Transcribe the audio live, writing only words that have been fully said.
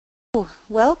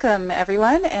Welcome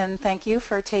everyone, and thank you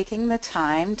for taking the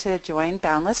time to join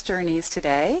Boundless Journeys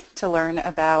today to learn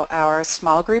about our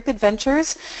small group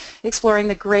adventures exploring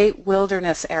the great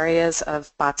wilderness areas of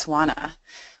Botswana.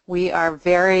 We are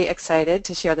very excited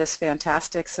to share this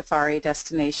fantastic safari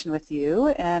destination with you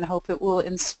and hope it will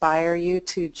inspire you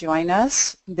to join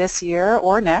us this year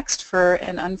or next for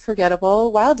an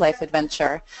unforgettable wildlife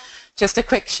adventure. Just a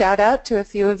quick shout out to a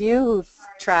few of you who've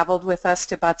traveled with us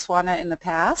to Botswana in the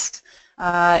past,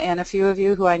 and a few of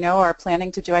you who I know are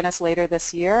planning to join us later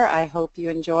this year. I hope you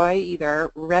enjoy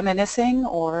either reminiscing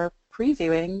or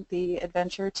previewing the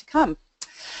adventure to come.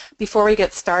 Before we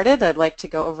get started, I'd like to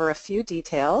go over a few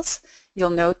details.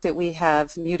 You'll note that we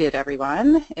have muted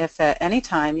everyone. If at any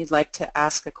time you'd like to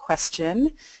ask a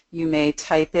question, you may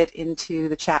type it into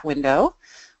the chat window.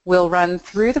 We'll run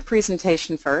through the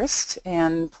presentation first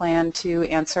and plan to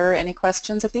answer any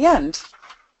questions at the end.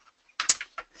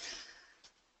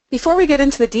 Before we get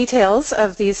into the details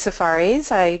of these safaris,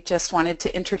 I just wanted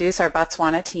to introduce our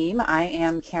Botswana team. I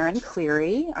am Karen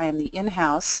Cleary. I am the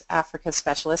in-house Africa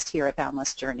specialist here at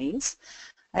Boundless Journeys.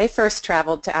 I first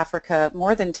traveled to Africa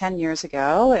more than 10 years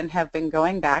ago and have been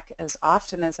going back as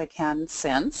often as I can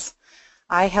since.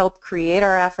 I help create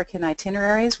our African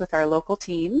itineraries with our local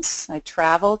teams. I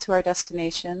travel to our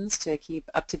destinations to keep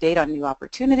up to date on new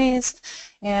opportunities,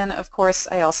 and of course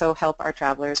I also help our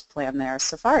travelers plan their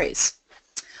safaris.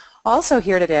 Also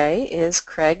here today is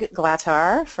Craig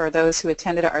Glattar. For those who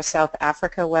attended our South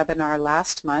Africa webinar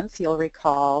last month, you'll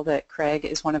recall that Craig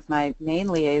is one of my main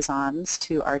liaisons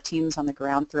to our teams on the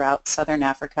ground throughout Southern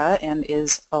Africa and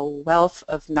is a wealth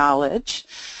of knowledge.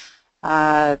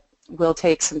 We'll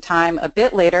take some time a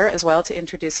bit later as well to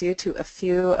introduce you to a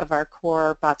few of our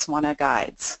core Botswana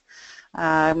guides.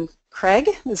 Craig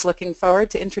is looking forward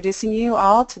to introducing you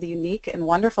all to the unique and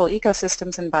wonderful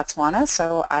ecosystems in Botswana,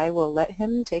 so I will let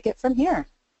him take it from here.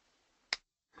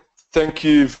 Thank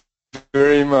you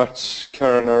very much,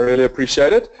 Karen. I really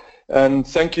appreciate it. And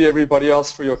thank you everybody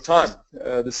else for your time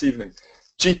this evening.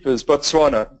 Jeepers,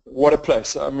 Botswana, what a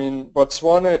place. I mean,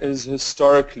 Botswana is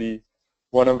historically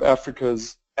one of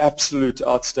Africa's absolute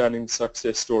outstanding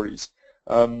success stories.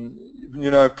 You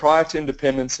know, prior to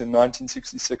independence in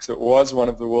 1966, it was one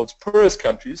of the world's poorest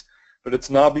countries, but it's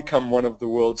now become one of the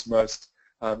world's most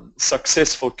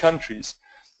successful countries.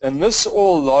 And this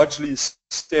all largely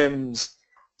stems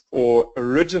or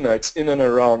originates in and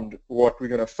around what we're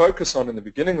going to focus on in the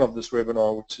beginning of this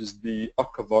webinar, which is the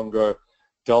Okavango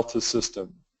Delta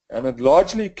system. And it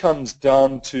largely comes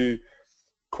down to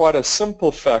quite a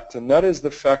simple fact, and that is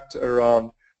the fact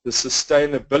around the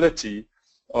sustainability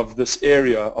of this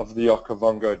area of the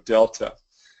Okavango Delta.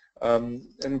 And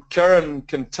Karen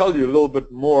can tell you a little bit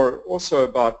more also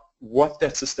about what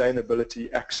that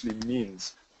sustainability actually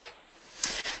means.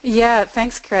 Yeah,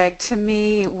 thanks, Craig. To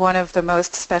me, one of the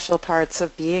most special parts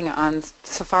of being on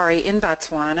safari in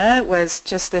Botswana was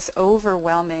just this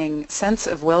overwhelming sense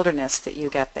of wilderness that you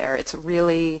get there. It's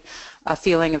really a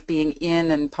feeling of being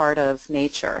in and part of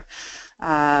nature.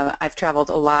 I've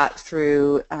traveled a lot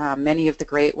through many of the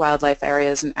great wildlife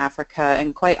areas in Africa,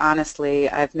 and quite honestly,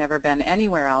 I've never been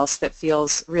anywhere else that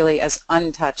feels really as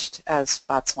untouched as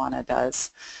Botswana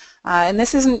does. And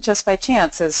this isn't just by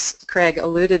chance, as Craig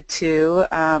alluded to.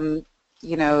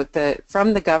 You know,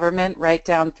 from the government right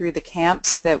down through the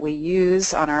camps that we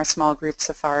use on our small group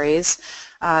safaris,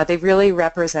 they really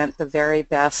represent the very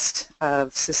best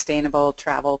of sustainable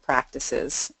travel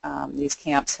practices. These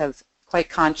camps have quite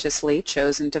consciously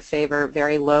chosen to favor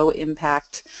very low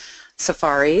impact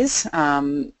safaris.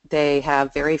 They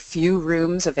have very few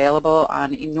rooms available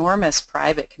on enormous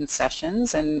private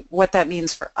concessions, and what that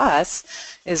means for us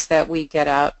is that we get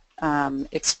out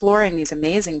exploring these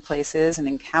amazing places and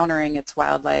encountering its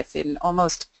wildlife in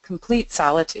almost complete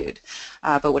solitude.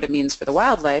 But what it means for the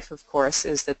wildlife, of course,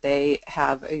 is that they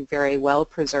have a very well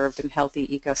preserved and healthy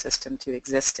ecosystem to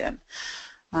exist in.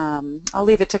 I'll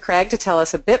leave it to Craig to tell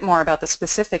us a bit more about the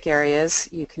specific areas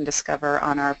you can discover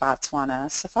on our Botswana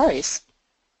safaris.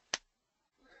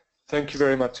 Thank you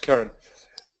very much, Karen.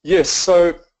 Yes,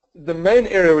 so the main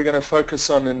area we're going to focus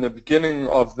on in the beginning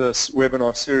of this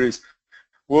webinar series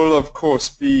will, of course,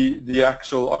 be the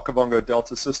actual Okavango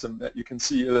Delta system that you can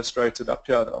see illustrated up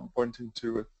here that I'm pointing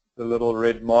to with the little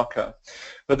red marker.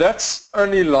 But that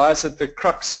only lies at the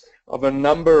crux of a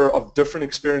number of different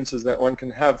experiences that one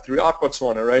can have throughout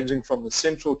Botswana, ranging from the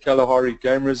central Kalahari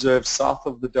Game Reserve south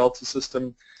of the Delta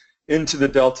system into the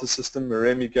Delta system,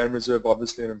 Maremi Game Reserve,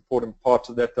 obviously an important part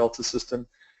of that Delta system,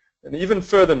 and even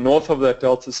further north of that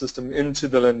Delta system into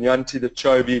the Linyanti, the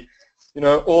Chobe, you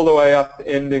know, all the way up,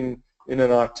 ending in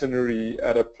an itinerary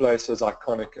at a place as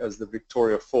iconic as the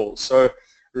Victoria Falls. So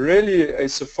really a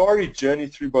safari journey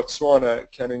through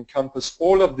Botswana can encompass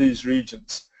all of these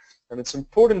regions. And it's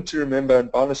important to remember,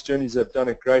 and Boundless Journeys have done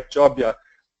a great job here,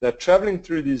 that traveling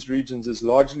through these regions is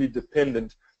largely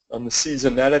dependent on the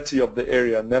seasonality of the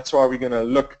area, and that's why we're going to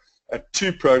look at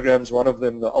two programs, one of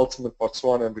them the Ultimate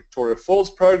Botswana and Victoria Falls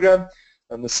program,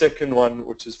 and the second one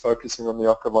which is focusing on the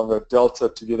Okavango Delta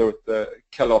together with the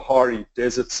Kalahari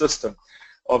Desert system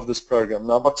of this program.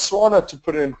 Now Botswana, to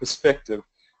put it in perspective,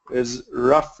 is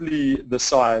roughly the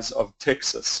size of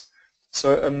Texas.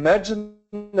 So imagine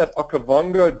that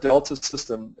Okavango Delta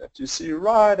system that you see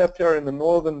right up here in the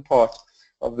northern part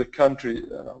of the country,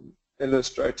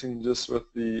 illustrating just with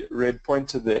the red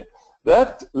pointer there.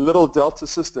 That little delta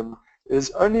system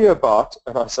is only about,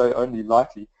 and I say only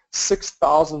lightly,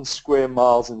 6,000 square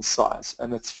miles in size,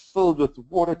 and it's filled with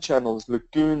water channels,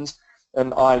 lagoons,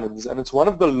 and islands, and it's one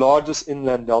of the largest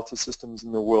inland delta systems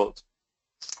in the world.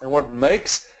 And what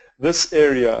makes this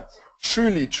area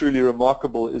truly, truly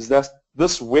remarkable is that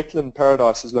this wetland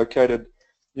paradise is located,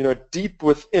 deep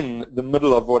within the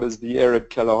middle of what is the arid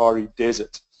Kalahari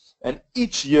Desert. And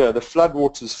each year the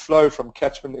floodwaters flow from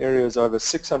catchment areas over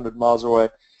 600 miles away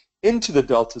into the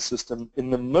delta system in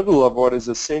the middle of what is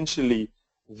essentially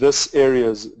this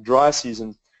area's dry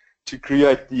season to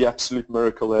create the absolute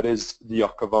miracle that is the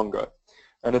Okavango.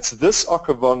 And it's this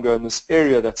Okavango in this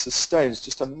area that sustains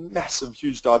just a massive,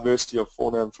 huge diversity of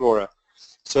fauna and flora.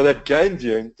 So that game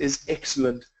viewing is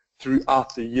excellent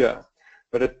throughout the year.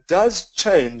 But it does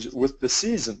change with the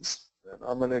seasons. And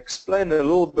I'm going to explain a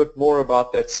little bit more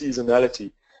about that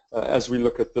seasonality as we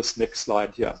look at this next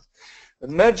slide here.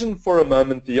 Imagine for a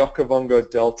moment the Okavango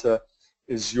Delta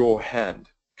is your hand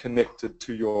connected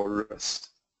to your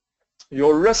wrist.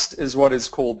 Your wrist is what is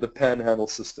called the panhandle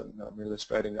system. I'm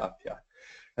illustrating up here.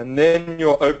 And then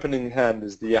your opening hand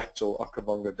is the actual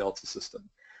Okavango Delta system.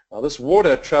 Now this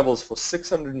water travels for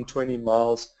 620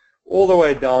 miles all the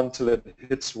way down till it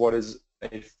hits what is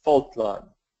a fault line.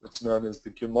 It's known as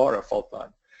the Gumara fault line.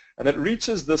 And it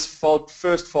reaches this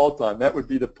first fault line. That would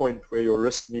be the point where your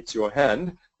wrist meets your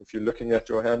hand, if you're looking at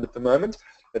your hand at the moment.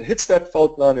 It hits that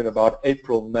fault line in about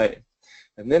April, May.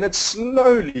 And then it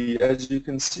slowly, as you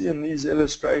can see in these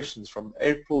illustrations, from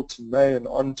April to May and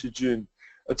on to June,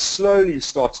 it slowly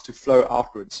starts to flow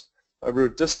outwards over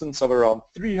a distance of around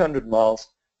 300 miles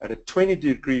at a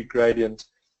 20-degree gradient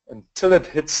until it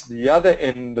hits the other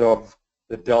end of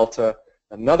the delta,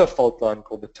 another fault line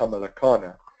called the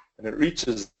Tamalakana, and it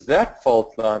reaches that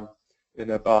fault line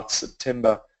in about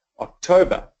September,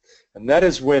 October, and that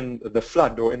is when the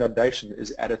flood or inundation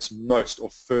is at its most or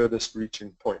furthest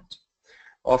reaching point.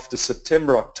 After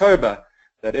September, October,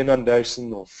 that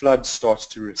inundation or flood starts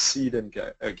to recede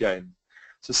again.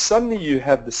 So suddenly you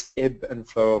have this ebb and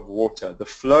flow of water. The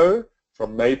flow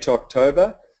from May to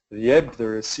October, the ebb, the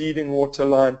receding water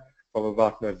line from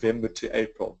about November to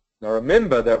April. Now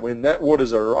remember that when that water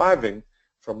is arriving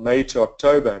from May to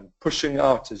October and pushing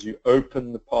out as you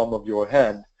open the palm of your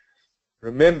hand,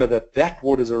 remember that that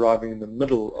water is arriving in the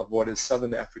middle of what is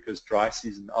Southern Africa's dry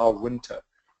season, our winter,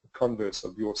 the converse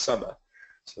of your summer.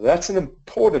 So that's an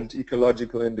important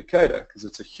ecological indicator because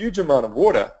it's a huge amount of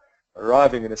water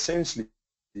arriving in essentially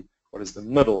what is the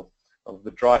middle of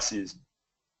the dry season.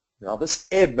 Now this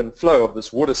ebb and flow of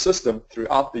this water system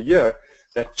throughout the year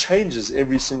that changes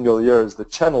every single year as the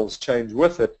channels change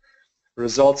with it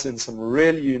results in some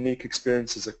really unique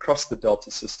experiences across the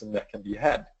delta system that can be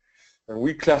had. And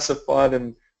we classify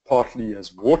them partly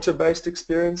as water-based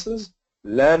experiences,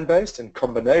 land-based, and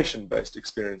combination-based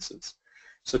experiences.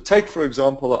 So take, for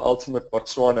example, the Ultimate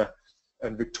Botswana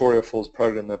and Victoria Falls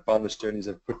program that Boundless Journeys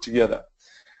have put together.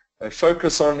 They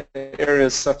focus on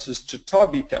areas such as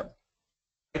Chobe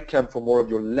camp for more of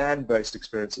your land-based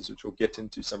experiences, which we'll get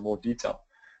into some more detail.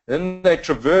 Then they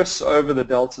traverse over the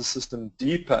delta system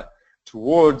deeper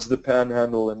towards the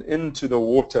panhandle and into the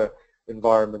water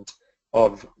environment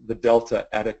of the delta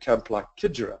at a camp like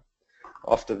Kidjara.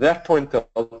 After that point,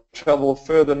 they'll travel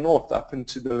further north up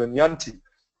into the Linyanti,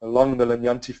 along the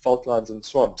Linyanti fault lines and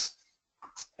swamps,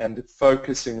 and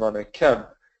focusing on a camp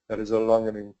that is along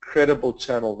an incredible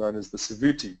channel known as the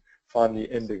Savuti, finally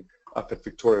ending up at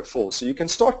Victoria Falls. So you can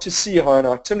start to see how an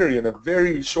itinerary in a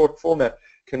very short format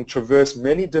can traverse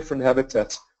many different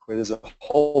habitats where there's a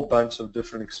whole bunch of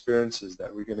different experiences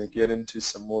that we're going to get into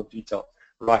some more detail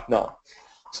right now.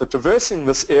 So traversing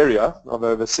this area of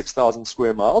over 6,000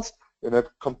 square miles in a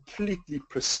completely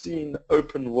pristine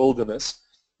open wilderness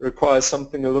requires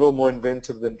something a little more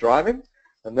inventive than driving,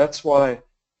 and that's why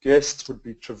guests would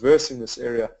be traversing this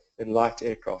area in light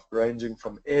aircraft, ranging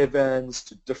from air vans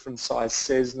to different size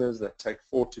Cessnas that take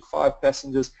 4 to 5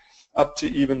 passengers, up to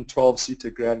even 12-seater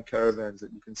grand caravans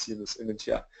that you can see in this image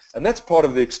here. And that's part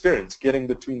of the experience, getting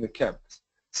between the camps,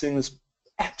 seeing this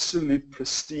absolute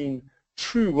pristine,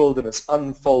 true wilderness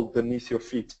unfold beneath your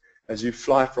feet as you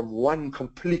fly from one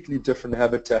completely different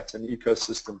habitat and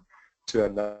ecosystem to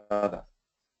another.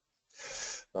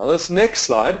 Now this next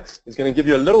slide is going to give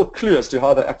you a little clue as to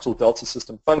how the actual delta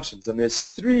system functions, and there's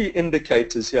 3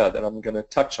 indicators here that I'm going to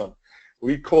touch on.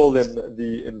 We call them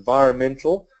the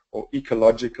environmental or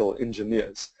ecological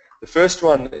engineers. The first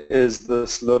one is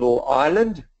this little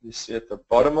island you see at the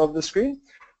bottom of the screen.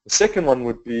 The second one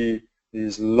would be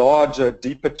these larger,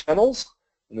 deeper channels,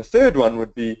 and the third one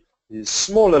would be these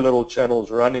smaller little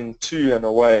channels running to and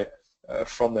away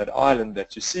from that island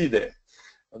that you see there.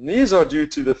 And these are due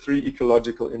to the 3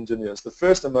 ecological engineers. The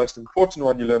first and most important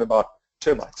one you learn about,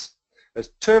 termites.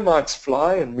 As termites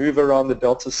fly and move around the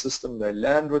delta system, they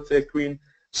land with their queen,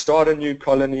 start a new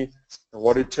colony. And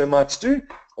what do termites do?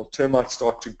 Well, termites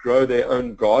start to grow their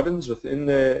own gardens within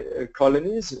their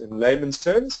colonies, in layman's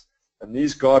terms. And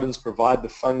these gardens provide the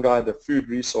fungi, the food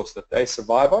resource that they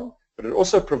survive on, but it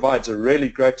also provides a really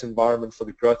great environment for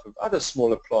the growth of other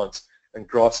smaller plants and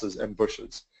grasses and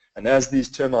bushes. And as these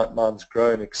termite mounds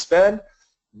grow and expand,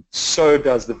 so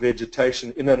does the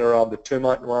vegetation in and around the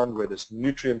termite mound, where this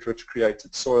nutrient-rich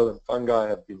created soil and fungi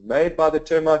have been made by the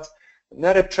termites, and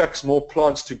that attracts more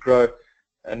plants to grow.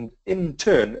 And in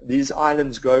turn, these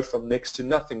islands go from next to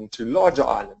nothing to larger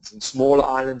islands, and smaller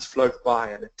islands float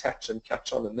by and attach and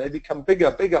catch on, and they become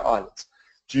bigger islands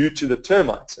due to the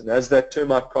termites. And as that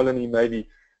termite colony maybe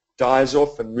dies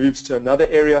off and moves to another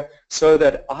area, so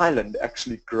that island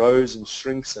actually grows and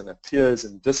shrinks and appears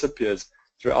and disappears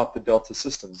throughout the delta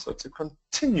system. So it's a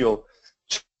continual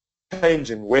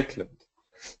changing wetland.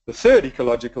 The third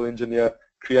ecological engineer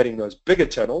creating those bigger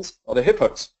channels are the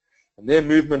hippos, and their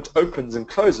movement opens and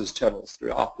closes channels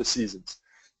throughout the seasons.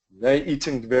 They're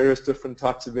eating various different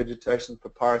types of vegetation,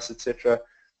 papyrus, etc.,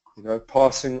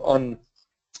 passing on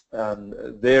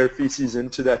their feces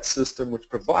into that system, which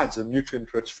provides a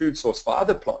nutrient-rich food source for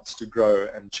other plants to grow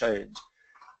and change.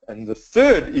 And the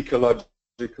third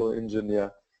ecological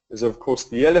engineer is, of course,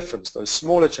 the elephants, those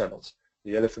smaller channels.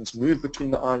 The elephants move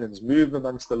between the islands, move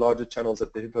amongst the larger channels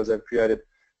that the hippos have created,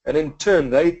 and in turn,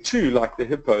 they too, like the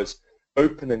hippos,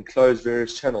 open and close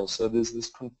various channels. So there's this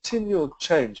continual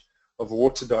change of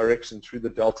water direction through the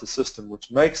delta system,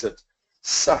 which makes it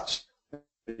such a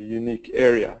unique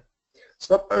area. It's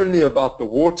not only about the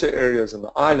water areas and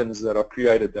the islands that are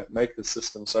created that make the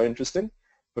system so interesting,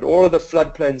 but all of the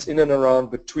floodplains in and around,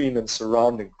 between and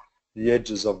surrounding the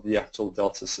edges of the actual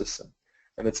delta system.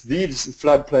 And it's these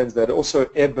floodplains that also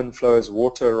ebb and flow as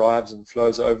water arrives and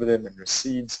flows over them and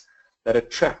recedes, that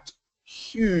attract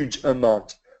huge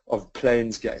amount of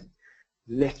plains game,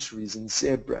 lecheries and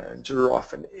zebra and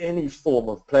giraffe and any form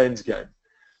of plains game.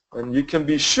 And you can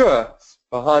be sure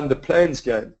behind the plains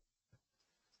game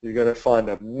you're going to find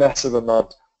a massive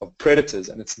amount of predators,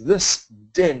 and it's this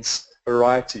dense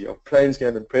variety of plains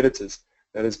game and predators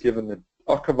that has given the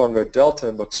Okavango Delta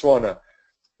in Botswana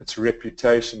its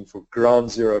reputation for ground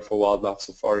zero for wildlife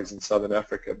safaris in southern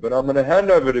Africa. But I'm going to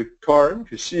hand over to Karen,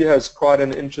 because she has quite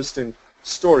an interesting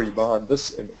story behind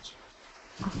this image.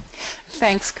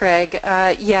 Thanks, Craig.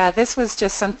 Yeah, this was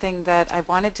just something that I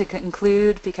wanted to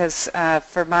conclude because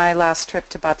for my last trip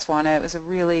to Botswana, it was a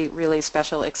really, really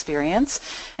special experience,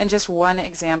 and just one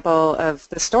example of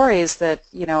the stories that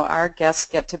our guests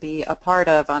get to be a part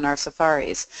of on our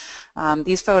safaris.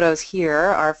 These photos here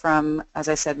are from, as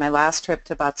I said, my last trip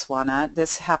to Botswana.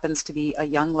 This happens to be a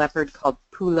young leopard called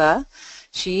Pula.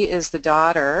 She is the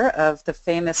daughter of the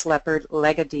famous leopard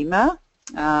Legadima.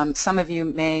 Some of you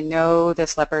may know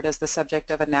this leopard as the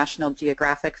subject of a National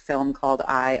Geographic film called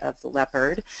Eye of the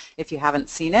Leopard. If you haven't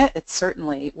seen it, it's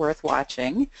certainly worth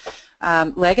watching.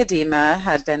 Legadima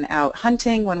had been out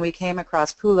hunting when we came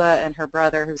across Pula and her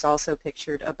brother, who's also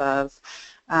pictured above,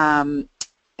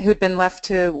 who'd been left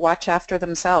to watch after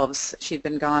themselves. She'd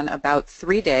been gone about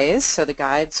 3 days, so the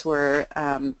guides were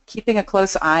keeping a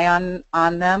close eye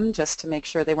on them just to make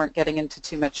sure they weren't getting into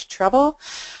too much trouble.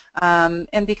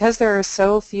 And because there are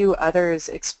so few others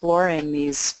exploring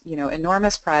these,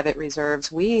 enormous private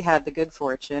reserves, we had the good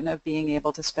fortune of being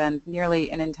able to spend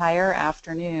nearly an entire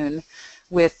afternoon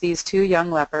with these 2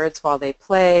 young leopards while they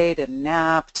played and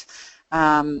napped,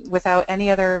 without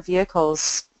any other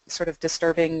vehicles sort of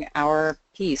disturbing our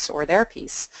peace or their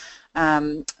peace.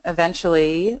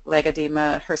 Eventually,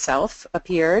 Legadima herself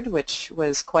appeared, which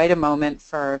was quite a moment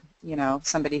for,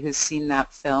 somebody who's seen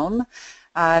that film.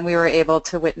 And we were able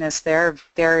to witness their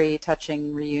very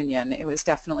touching reunion. It was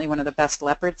definitely one of the best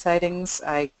leopard sightings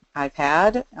I I've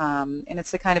had, and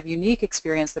it's the kind of unique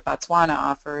experience that Botswana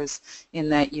offers in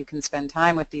that you can spend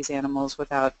time with these animals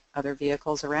without other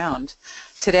vehicles around.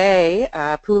 Today,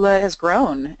 Pula has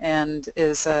grown and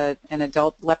is an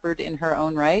adult leopard in her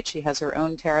own right. She has her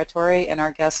own territory, and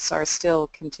our guests are still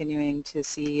continuing to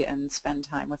see and spend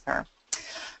time with her.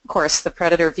 Of course, the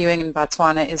predator viewing in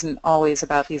Botswana isn't always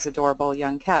about these adorable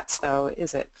young cats, though,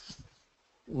 is it?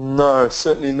 No,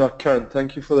 certainly not, Karen.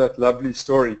 Thank you for that lovely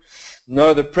story.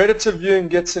 No, the predator viewing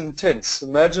gets intense.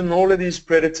 Imagine all of these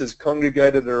predators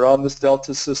congregated around this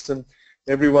delta system,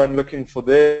 everyone looking for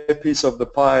their piece of the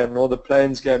pie and all the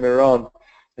planes game around,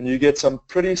 and you get some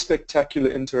pretty spectacular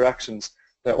interactions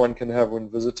that one can have when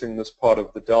visiting this part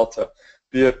of the delta.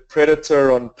 Be it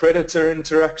predator on predator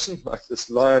interaction, like this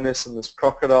lioness and this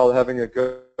crocodile having a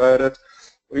go at it,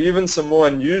 or even some more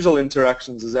unusual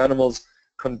interactions as animals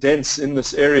condense in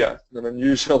this area. An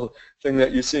unusual thing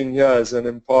that you're seeing here is an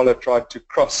impala tried to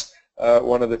cross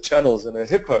one of the channels and a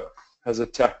hippo has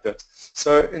attacked it.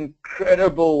 So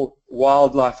incredible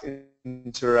wildlife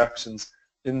interactions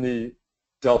in the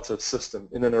delta system,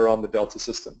 in and around the delta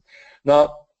system.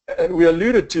 Now, we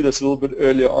alluded to this a little bit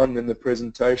earlier on in the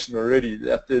presentation already,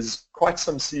 that there's quite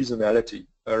some seasonality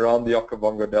around the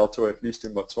Okavango Delta, or at least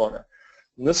in Botswana.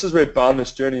 And this is where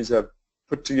Boundless Journeys have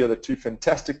put together two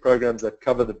fantastic programs that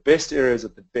cover the best areas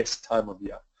at the best time of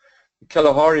year. The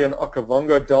Kalahari and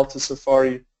Okavango Delta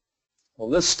Safari, well,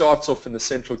 this starts off in the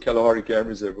central Kalahari Game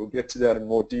Reserve. We'll get to that in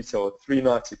more detail with 3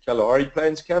 nights at Kalahari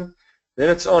Plains Camp. Then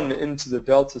it's on into the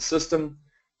Delta system,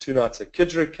 2 nights at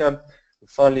Kidra Camp, and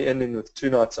finally ending with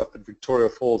 2 nights up at Victoria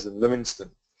Falls in Livingston.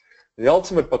 The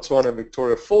Ultimate Botswana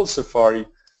Victoria Falls Safari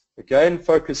again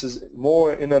focuses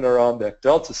more in and around that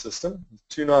Delta system,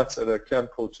 2 nights at a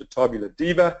camp called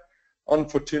Chobe, on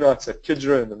for 2 nights at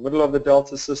Kidra in the middle of the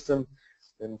Delta system,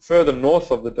 then further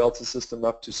north of the Delta system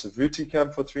up to Savuti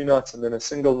Camp for 3 nights, and then a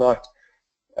single night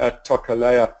at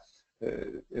Tokalea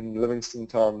in Livingston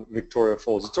Town, Victoria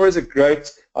Falls. It's always a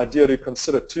great idea to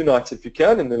consider 2 nights if you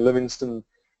can in the Livingston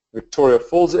Victoria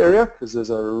Falls area, because there's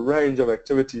a range of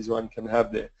activities one can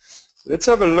have there. Let's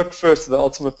have a look first at the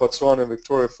Ultimate Botswana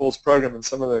Victoria Falls program and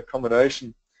some of the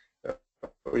accommodation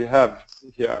we have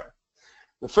here.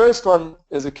 The first one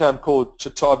is a camp called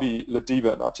Chobe.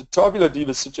 Now, Chobe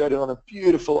is situated on a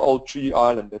beautiful old tree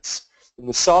island. It's in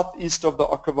the southeast of the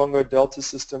Okavango Delta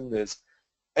system. There's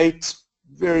 8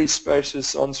 very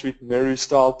spacious ensuite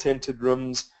Meru-style tented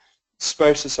rooms,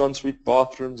 spacious ensuite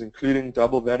bathrooms, including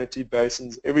double vanity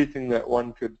basins, everything that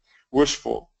one could wish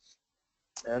for.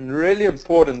 And really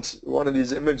important, one of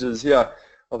these images here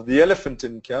of the elephant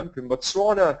in camp in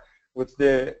Botswana, with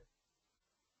their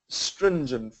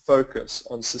stringent focus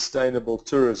on sustainable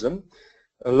tourism.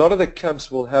 A lot of the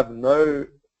camps will have no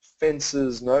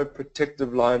fences, no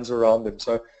protective lines around them,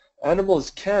 so animals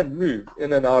can move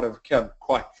in and out of camp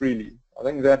quite freely. I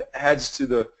think that adds to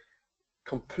the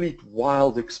complete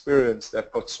wild experience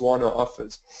that Botswana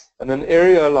offers. And an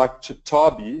area like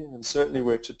Chobe, and certainly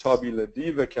where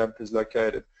Chobe camp is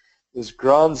located, is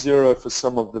ground zero for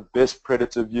some of the best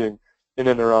predator viewing in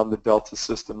and around the Delta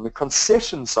system. The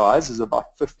concession size is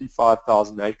about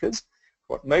 55,000 acres.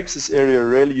 What makes this area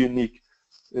really unique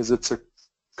is it's a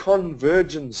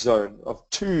convergent zone of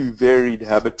 2 varied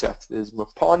habitats. There's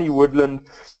Mopani woodland,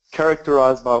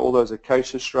 characterized by all those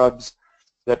acacia shrubs,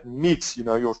 that meets,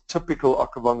 your typical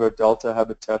Okavango Delta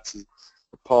habitats, the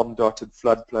palm-dotted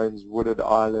floodplains, wooded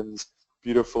islands,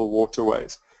 beautiful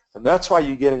waterways. And that's why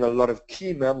you're getting a lot of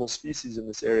key mammal species in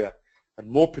this area, and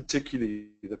more particularly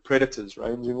the predators,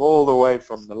 ranging all the way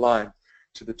from the lion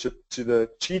to the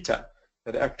cheetah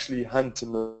that actually hunt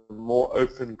in the more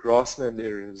open grassland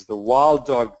areas, the wild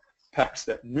dog packs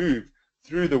that move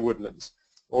through the woodlands,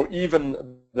 or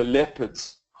even the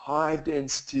leopards, high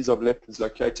densities of leopards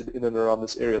located in and around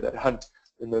this area that hunt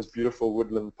in those beautiful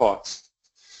woodland parts.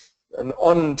 And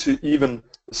on to even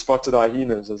the spotted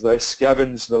hyenas as they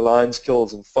scavenge the lion's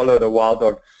kills and follow the wild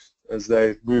dog as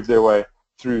they move their way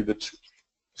through the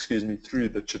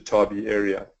Chobe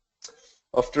area.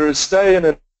 After a stay in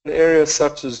an area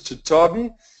such as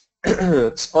Chobe,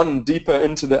 it's on deeper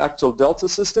into the actual Delta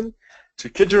system to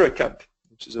Kidra Camp,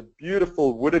 which is a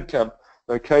beautiful wooded camp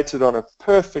located on a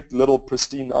perfect little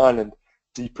pristine island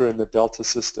deeper in the Delta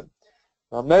system.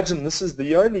 Now imagine this is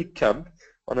the only camp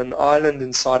on an island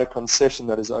inside a concession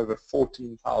that is over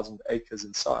 14,000 acres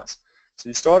in size. So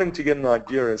you're starting to get an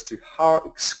idea as to how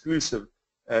exclusive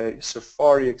a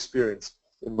safari experience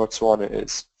in Botswana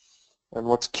is. And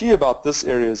what's key about this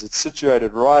area is it's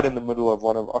situated right in the middle of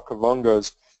one of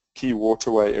Okavango's key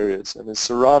waterway areas and is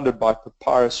surrounded by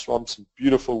papyrus swamps and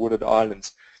beautiful wooded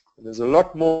islands. And there's a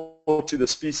lot more to the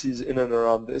species in and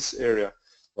around this area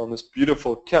on this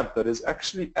beautiful camp that is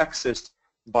actually accessed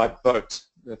by boat.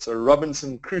 It's a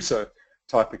Robinson Crusoe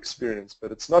type experience,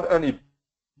 but it's not only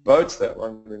boats that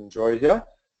one can enjoy here,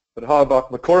 but how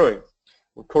about mokoroing?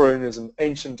 Mokoroing is an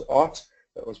ancient art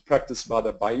that was practiced by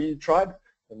the Bai tribe,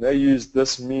 and they used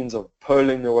this means of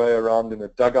poling their way around in a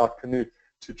dugout canoe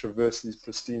to traverse these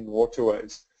pristine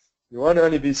waterways. You won't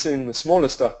only be seeing the smaller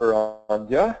stuff around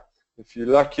here. If you're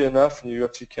lucky enough and you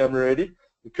got your camera ready,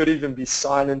 you could even be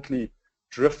silently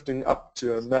drifting up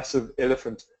to a massive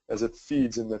elephant as it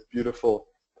feeds in the beautiful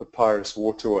papyrus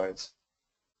waterways.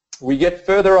 We get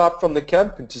further out from the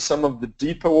camp into some of the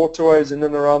deeper waterways in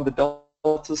and around the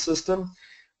Delta system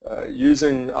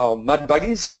using our mud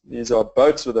buggies. These are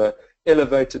boats with an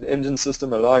elevated engine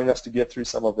system allowing us to get through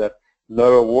some of that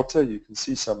lower water. You can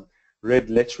see some red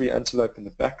lechery antelope in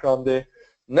the background there.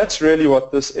 And that's really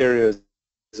what this area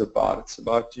is about. It's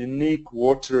about unique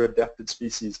water-adapted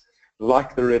species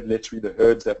like the red lechery, the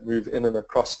herds that move in and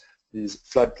across these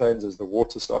floodplains as the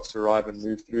water starts to arrive and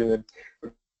move through them.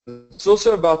 It's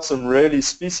also about some really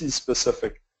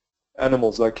species-specific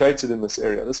animals located in this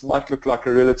area. This might look like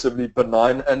a relatively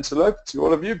benign antelope to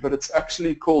all of you, but it's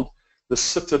actually called the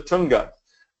Sitatunga.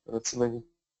 And it's an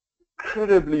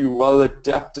incredibly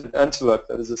well-adapted antelope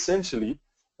that is essentially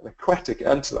an aquatic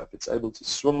antelope. It's able to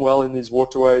swim well in these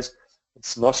waterways.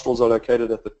 Its nostrils are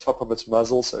located at the top of its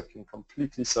muzzle, so it can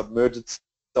completely submerge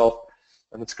itself.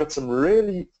 And it's got some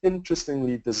really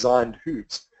interestingly designed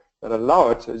hooves that allow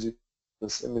it, as you see in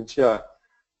this image here,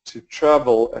 to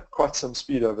travel at quite some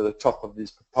speed over the top of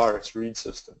these papyrus reed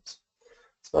systems.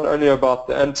 It's not only about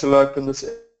the antelope in this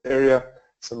area,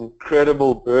 some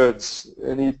incredible birds.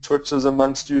 Any twitchers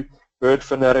amongst you, bird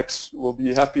fanatics, will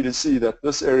be happy to see that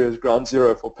this area is ground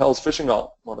zero for Pell's fishing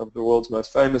owl, one of the world's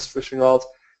most famous fishing owls,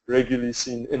 regularly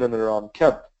seen in and around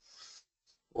camp.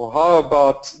 Or how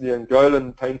about the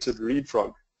Angolan painted reed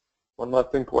frog? One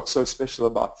might think, what's so special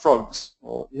about frogs?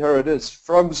 Well, here it is.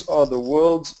 Frogs are the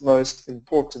world's most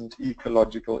important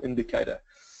ecological indicator.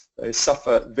 They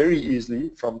suffer very easily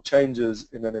from changes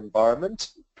in an environment,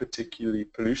 particularly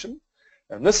pollution.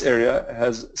 And this area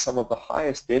has some of the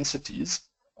highest densities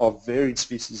of varied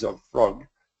species of frog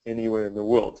anywhere in the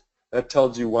world. That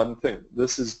tells you one thing.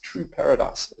 This is true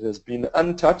paradise. It has been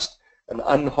untouched and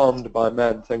unharmed by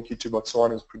man, thank you to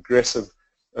Botswana's progressive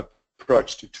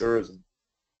approach to tourism.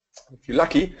 If you're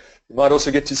lucky, you might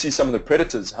also get to see some of the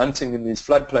predators hunting in these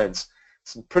floodplains.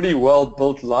 Some pretty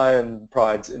well-built lion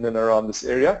prides in and around this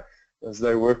area as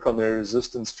they work on their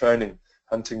resistance training,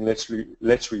 hunting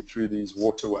lechery through these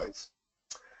waterways.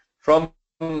 From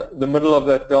the middle of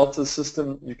that delta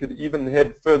system, you could even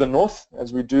head further north,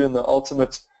 as we do in the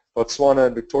ultimate Botswana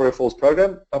and Victoria Falls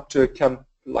program, up to a camp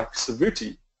like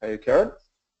Savuti. Hey, Karen?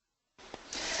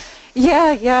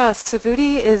 Yeah,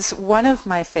 Savuti is one of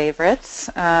my favorites.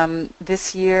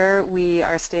 This year we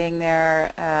are staying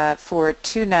there for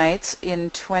 2 nights. In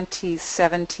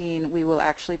 2017 we will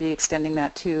actually be extending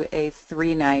that to a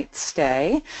 3-night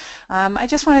stay. I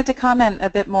just wanted to comment a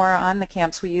bit more on the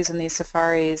camps we use in these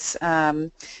safaris.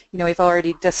 You know, we've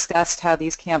already discussed how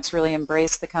these camps really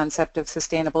embrace the concept of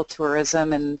sustainable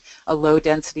tourism and a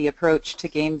low-density approach to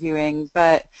game viewing,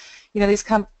 but you know, these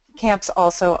camps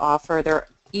also offer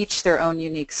each their own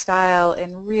unique style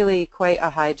and really quite a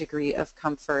high degree of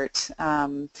comfort.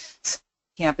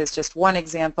 Camp is just one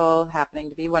example, happening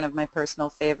to be one of my personal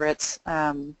favorites.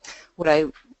 What I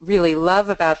really love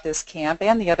about this camp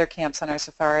and the other camps on our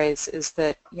safaris is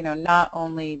that, you know, not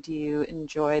only do you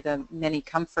enjoy the many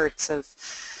comforts of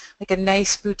like a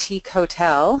nice boutique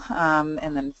hotel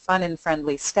and then fun and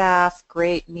friendly staff,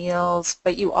 great meals,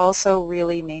 but you also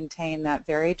really maintain that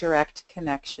very direct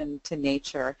connection to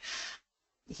nature.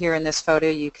 Here in this photo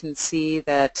you can see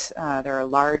that there are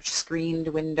large screened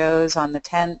windows on the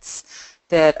tents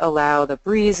that allow the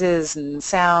breezes and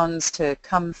sounds to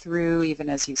come through even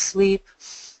as you sleep.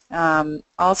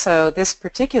 Also, this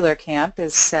particular camp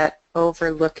is set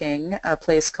overlooking a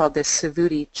place called the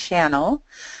Savuti Channel.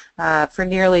 For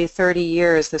nearly 30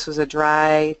 years this was a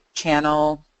dry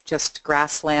channel, just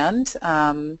grassland,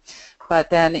 but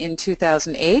then in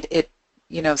 2008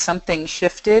 something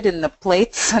shifted in the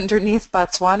plates underneath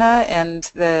Botswana and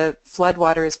the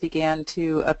floodwaters began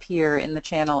to appear in the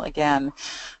channel again.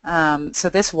 So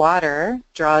this water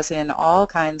draws in all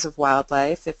kinds of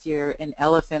wildlife. If you're an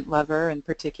elephant lover in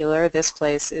particular, this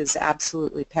place is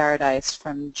absolutely paradise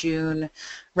from June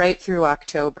right through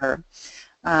October.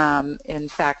 In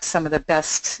fact, some of the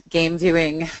best game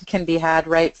viewing can be had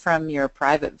right from your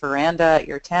private veranda at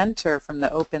your tent or from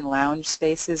the open lounge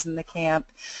spaces in the camp,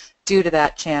 due to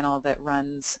that channel that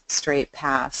runs straight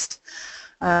past.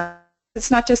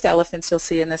 it's not just elephants you'll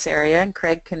see in this area, and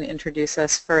Craig can introduce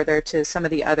us further to some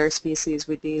of the other species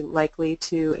we'd be likely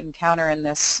to encounter in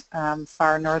this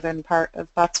far northern part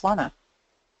of Botswana.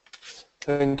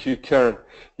 Thank you, Karen.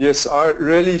 Yes, I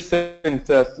really think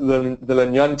that the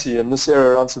Linyanti in this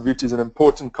area around Savuti is an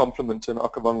important complement to an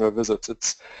Okavango visit.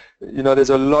 It's, you know,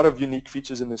 there's a lot of unique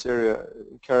features in this area.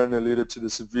 Karen alluded to the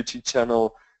Savuti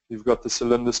Channel. You've got the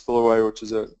Cylinder Spillway, which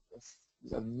is a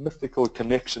mythical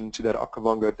connection to that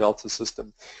Okavango Delta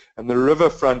system. And the river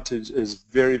frontage is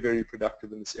very, very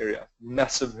productive in this area.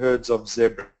 Massive herds of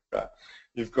zebra.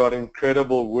 You've got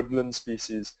incredible woodland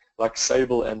species like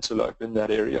sable antelope in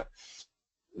that area.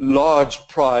 Large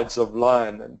prides of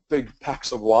lion and big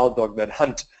packs of wild dog that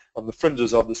hunt on the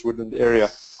fringes of this woodland area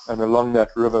and along that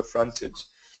river frontage.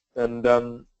 And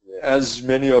as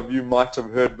many of you might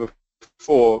have heard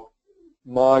before,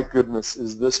 my goodness,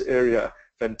 is this area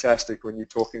fantastic when you're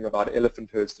talking about elephant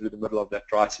herds through the middle of that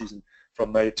dry season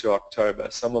from May to October.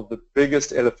 Some of the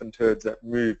biggest elephant herds that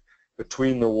move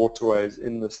between the waterways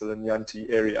in this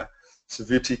Linyanti area.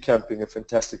 Savuti camping, a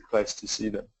fantastic place to see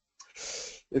them.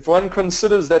 If one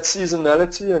considers that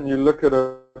seasonality and you look at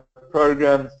a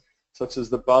program such as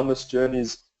the Boundless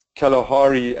Journeys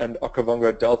Kalahari and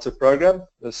Okavango Delta program,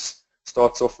 this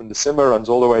starts off in December, runs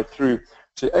all the way through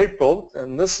to April,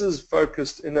 and this is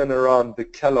focused in and around the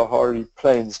Kalahari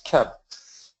Plains Camp.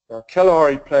 Now,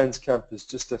 Kalahari Plains Camp is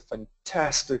just a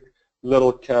fantastic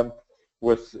little camp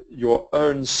with your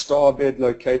own starbed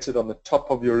located on the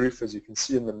top of your roof, as you can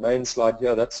see in the main slide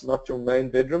here. That's not your main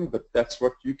bedroom, but that's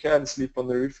what you can sleep on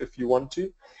the roof if you want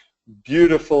to.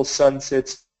 Beautiful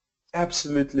sunsets,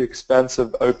 absolutely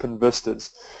expansive open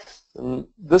vistas. And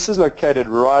this is located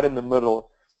right in the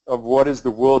middle of what is the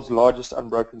world's largest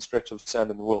unbroken stretch of sand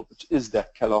in the world, which is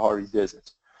that Kalahari Desert.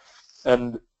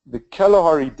 And the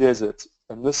Kalahari Desert,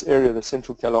 and this area, the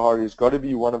central Kalahari, has got to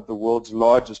be one of the world's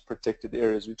largest protected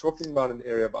areas. We're talking about an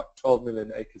area about 12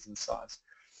 million acres in size.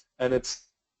 And it's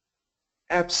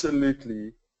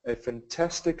absolutely a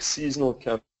fantastic seasonal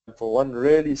camp for one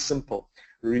really simple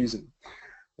reason.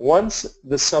 Once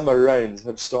the summer rains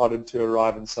have started to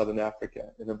arrive in southern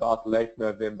Africa in about late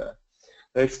November,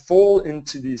 they fall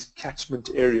into these catchment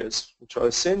areas, which are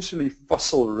essentially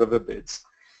fossil riverbeds.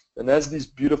 And as these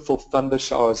beautiful thunder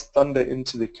showers thunder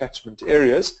into the catchment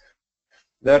areas,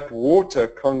 that water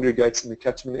congregates in the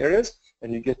catchment areas,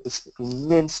 and you get this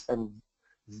immense and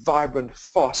vibrant,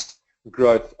 fast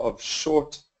growth of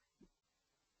short,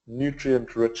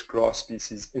 nutrient-rich grass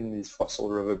species in these fossil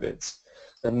riverbeds.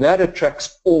 And that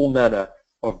attracts all manner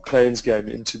of plains game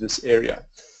into this area.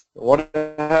 What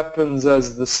happens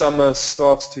as the summer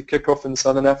starts to kick off in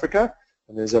southern Africa,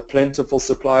 and there's a plentiful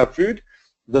supply of food,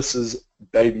 this is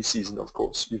baby season, of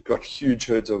course. You've got huge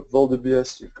herds of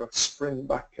wildebeest, you've got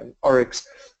springbuck and oryx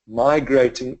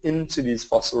migrating into these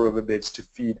fossil riverbeds to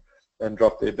feed and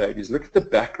drop their babies. Look at the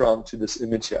background to this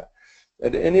image here.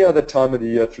 At any other time of the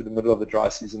year through the middle of the dry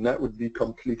season, that would be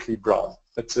completely brown.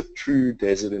 It's a true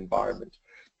desert environment.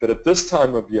 But at this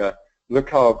time of year, look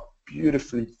how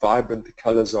beautifully vibrant the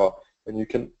colors are, and you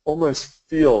can almost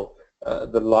feel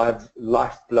the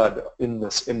lifeblood in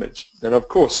this image. And of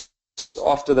course,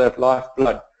 after that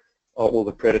lifeblood are all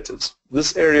the predators.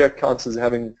 This area counts as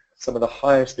having some of the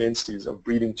highest densities of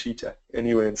breeding cheetah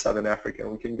anywhere in southern Africa.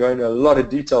 And we can go into a lot of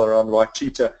detail around why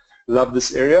cheetah love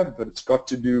this area, but it's got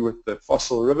to do with the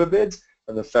fossil riverbeds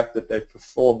and the fact that they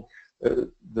perform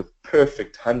the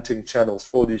perfect hunting channels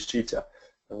for these cheetah.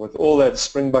 And with all that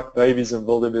springbuck babies and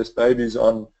wildebeest babies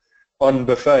on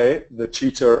buffet, the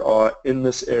cheetah are in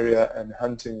this area and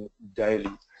hunting daily.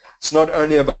 It's not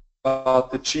only about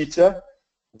the cheetah,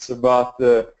 it's about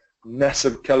the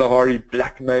massive Kalahari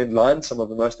black maned lion, some of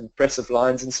the most impressive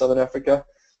lions in southern Africa.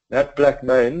 That black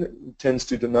mane tends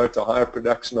to denote a higher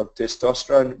production of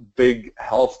testosterone, big,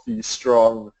 healthy,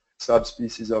 strong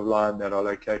subspecies of lion that are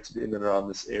located in and around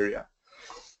this area.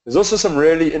 There's also some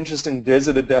really interesting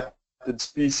desert adapted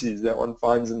species that one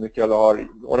finds in the Kalahari.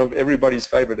 One of everybody's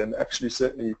favorite, and actually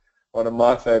certainly one of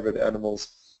my favorite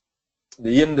animals,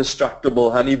 the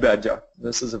indestructible honey badger.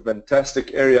 This is a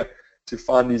fantastic area to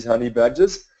find these honey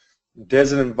badgers.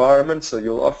 Desert environment, so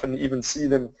you'll often even see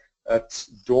them at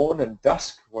dawn and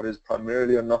dusk, what is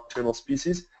primarily a nocturnal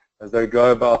species, as they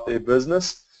go about their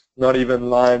business. Not even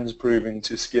lions proving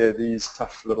to scare these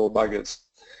tough little buggers.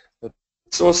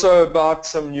 It's also about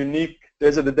some unique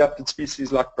desert adapted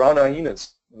species like brown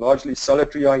hyenas, largely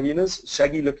solitary hyenas,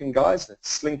 shaggy looking guys that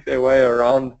slink their way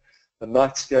around the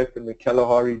nightscape in the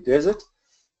Kalahari Desert.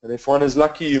 And if one is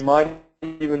lucky, you might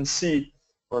even see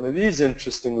one of these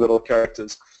interesting little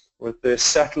characters with their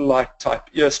satellite type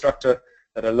ear structure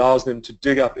that allows them to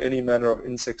dig up any manner of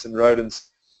insects and rodents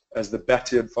as the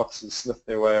bat-eared foxes sniff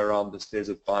their way around this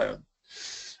desert biome.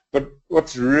 But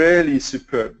what's really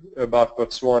superb about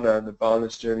Botswana and the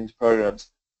Boundless Journeys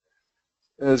programs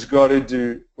has got to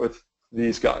do with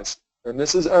these guys. And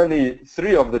this is only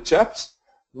 3 of the chaps,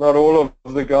 not all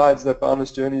of the guides that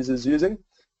Boundless Journeys is using,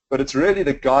 but it's really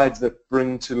the guides that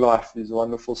bring to life these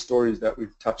wonderful stories that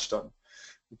we've touched on.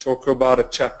 We talk about a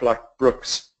chap like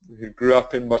Brooks, who grew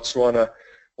up in Botswana,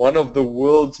 one of the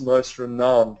world's most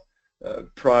renowned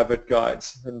private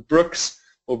guides. And Brooks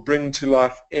will bring to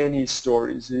life any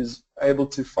stories. He's able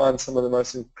to find some of the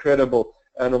most incredible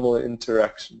animal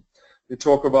interaction. We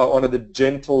talk about one of the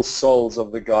gentle souls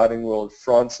of the guiding world,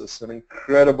 Francis, an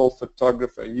incredible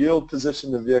photographer. He'll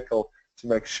position the vehicle to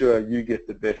make sure you get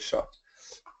the best shot.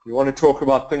 We want to talk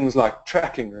about things like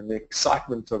tracking and the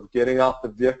excitement of getting out the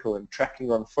vehicle and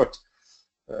tracking on foot.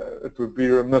 It would be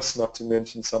remiss not to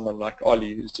mention someone like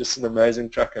Ollie, who's just an amazing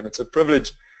tracker. And it's a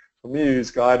privilege for me, who's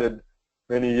guided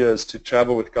many years, to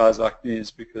travel with guys like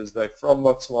these, because they're from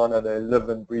Botswana, they live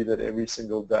and breathe it every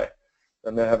single day,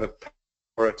 and they have a passion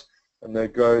for it, and they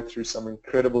go through some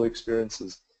incredible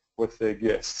experiences with their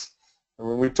guests. And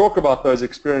when we talk about those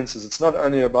experiences, it's not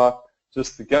only about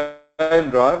just the game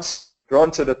drives.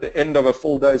 Granted, at the end of a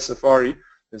full day safari,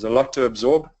 there's a lot to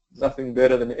absorb. Nothing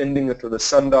better than ending it with a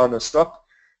sundowner stop,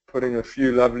 putting a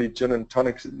few lovely gin and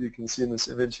tonics that you can see in this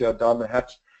image here down the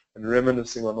hatch, and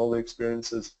reminiscing on all the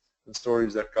experiences and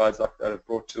stories that guides like that have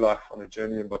brought to life on a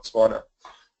journey in Botswana.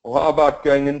 Or how about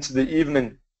going into the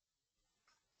evening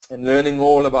and learning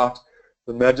all about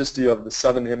the majesty of the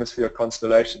southern hemisphere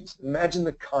constellations? Imagine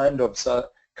the kind of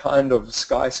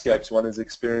skyscapes one is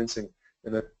experiencing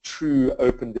in a true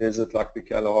open desert like the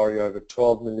Kalahari, over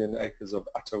 12 million acres of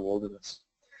utter wilderness.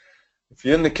 If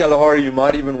you're in the Kalahari, you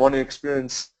might even want to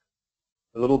experience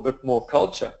a little bit more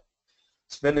culture.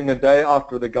 Spending a day out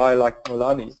with a guy like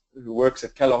Molani, who works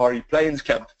at Kalahari Plains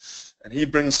Camp, and he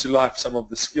brings to life some of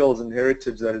the skills and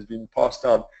heritage that has been passed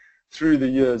down through the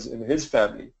years in his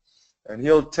family. And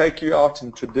he'll take you out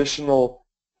in traditional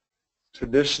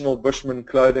bushman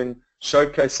clothing,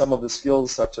 showcase some of the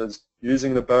skills such as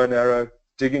using the bow and arrow,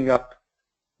 digging up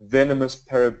venomous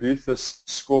parabuthus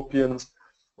scorpions,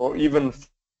 or even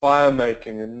fire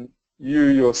making, and you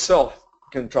yourself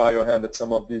can try your hand at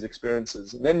some of these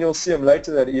experiences. And then you'll see him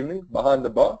later that evening behind the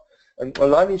bar, and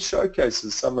Olani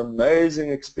showcases some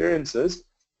amazing experiences,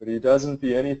 but he doesn't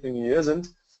be anything he isn't,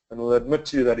 and will admit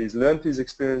to you that he's learned these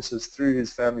experiences through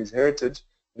his family's heritage.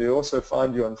 He'll also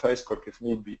find you on Facebook if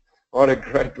need be. What a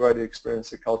great way to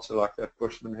experience a culture like that,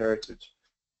 Bushman heritage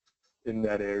in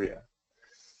that area.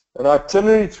 An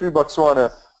itinerary through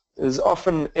Botswana is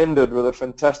often ended with a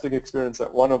fantastic experience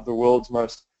at one of the world's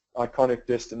most iconic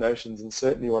destinations, and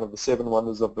certainly one of the 7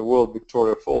 wonders of the world,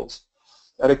 Victoria Falls.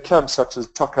 At a camp such as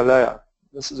Tokalea,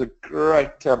 this is a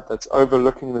great camp that's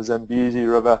overlooking the Zambezi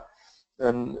River,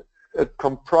 and it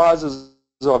comprises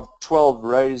of 12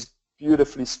 raised,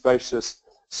 beautifully spacious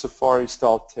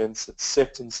safari-style tents. It's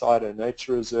set inside a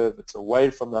nature reserve. It's away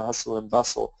from the hustle and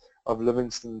bustle of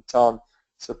Livingstone town,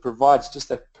 so it provides just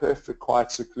that perfect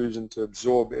quiet seclusion to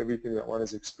absorb everything that one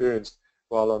has experienced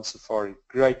while on safari.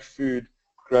 Great food,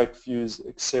 great views,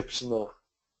 exceptional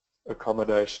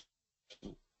accommodation.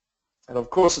 And of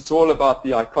course, it's all about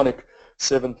the iconic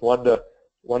 7th wonder,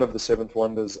 one of the 7th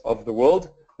wonders of the world,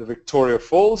 the Victoria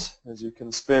Falls, as you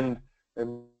can spend a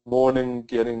morning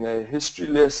getting a history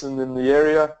lesson in the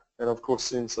area, and of course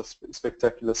seeing such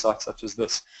spectacular sights such as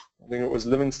this. I think it was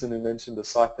Livingstone who mentioned a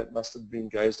sight that must have been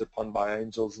gazed upon by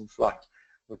angels in flight,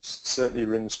 which certainly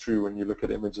rings true when you look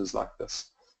at images like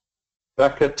this.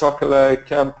 Back at Tokalea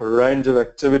Camp, a range of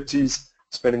activities,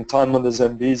 spending time on the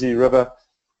Zambezi River,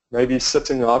 maybe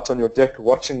sitting out on your deck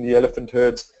watching the elephant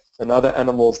herds and other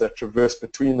animals that traverse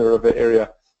between the river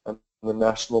area and the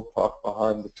national park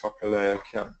behind the Tokalea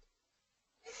Camp.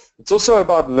 It's also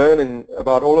about learning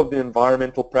about all of the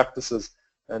environmental practices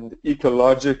and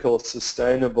ecological,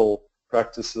 sustainable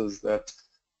practices that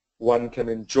one can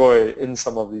enjoy in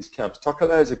some of these camps.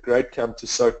 Tokalea is a great camp to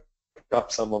soak up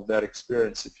some of that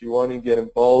experience. If you want to get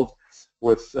involved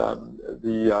with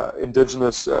the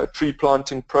indigenous tree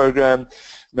planting program,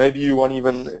 maybe you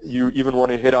even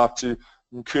want to head out to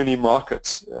Nkuni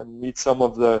markets and meet some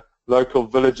of the local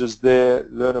villages there,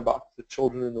 learn about the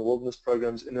Children in the Wilderness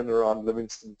programs in and around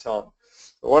Livingstone town.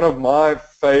 One of my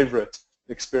favorite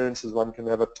experiences one can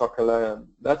have at Tokalea, and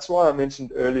that's why I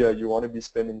mentioned earlier you want to be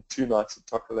spending 2 nights at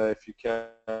Tokalea if you can,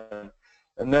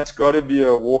 and that's got to be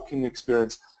a walking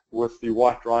experience with the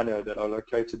white rhino that are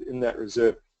located in that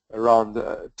reserve around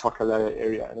the Tokalea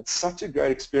area. And it's such a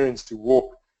great experience to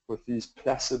walk with these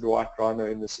placid white rhino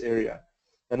in this area.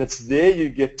 And it's there you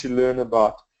get to learn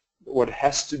about what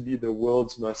has to be the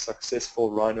world's most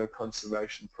successful rhino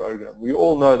conservation program. We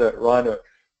all know that rhino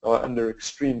are under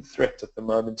extreme threat at the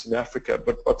moment in Africa,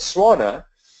 but Botswana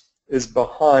is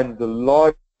behind the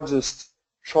largest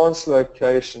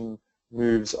translocation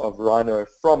moves of rhino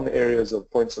from areas of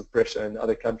points of pressure in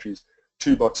other countries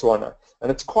to Botswana.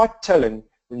 And it's quite telling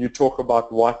when you talk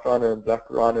about white rhino and black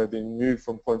rhino being moved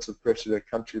from points of pressure to a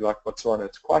country like Botswana.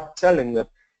 It's quite telling that,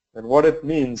 and what it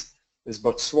means is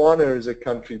Botswana is a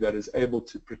country that is able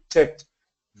to protect,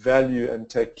 value, and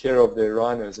take care of their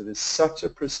rhinos. It is such a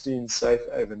pristine, safe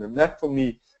haven, and that for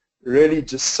me really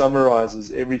just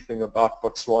summarizes everything about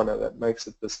Botswana that makes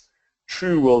it this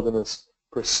true wilderness,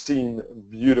 pristine,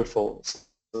 beautiful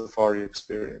safari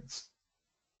experience.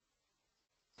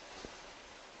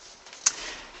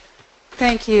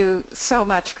 Thank you so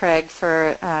much, Craig,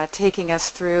 for taking us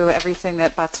through everything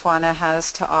that Botswana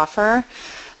has to offer.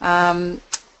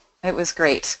 It was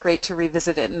great to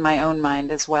revisit it in my own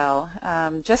mind as well.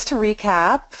 Just to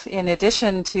recap, in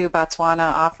addition to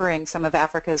Botswana offering some of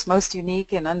Africa's most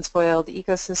unique and unspoiled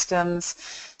ecosystems,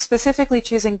 specifically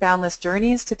choosing Boundless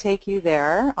Journeys to take you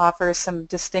there offers some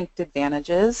distinct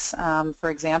advantages. For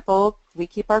example, we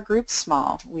keep our groups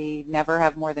small. We never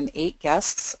have more than 8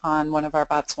 guests on one of our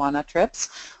Botswana trips.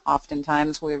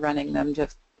 Oftentimes we're running them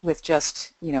with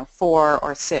just 4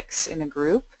 or 6 in a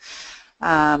group.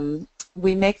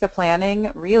 We make the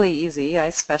planning really easy.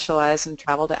 I specialize in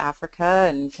travel to Africa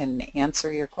and can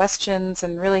answer your questions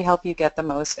and really help you get the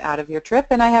most out of your trip.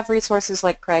 And I have resources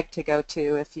like Craig to go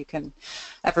to if you can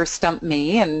ever stump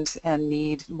me and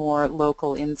need more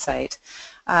local insight.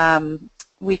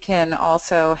 We can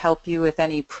also help you with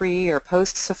any pre- or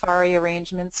post-safari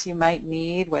arrangements you might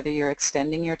need, whether you're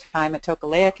extending your time at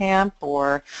Tokolea Camp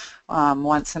or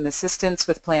want some assistance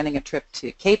with planning a trip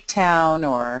to Cape Town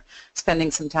or spending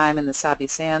some time in the Sabi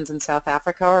Sands in South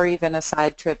Africa or even a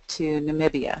side trip to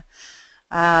Namibia.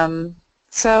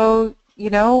 So,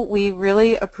 we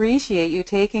really appreciate you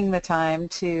taking the time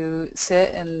to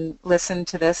sit and listen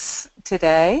to this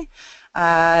today.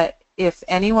 If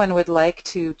anyone would like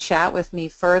to chat with me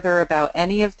further about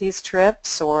any of these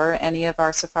trips or any of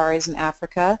our safaris in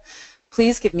Africa,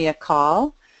 please give me a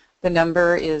call. The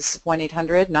number is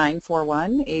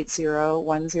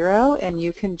 1-800-941-8010, and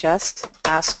you can just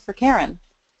ask for Karen.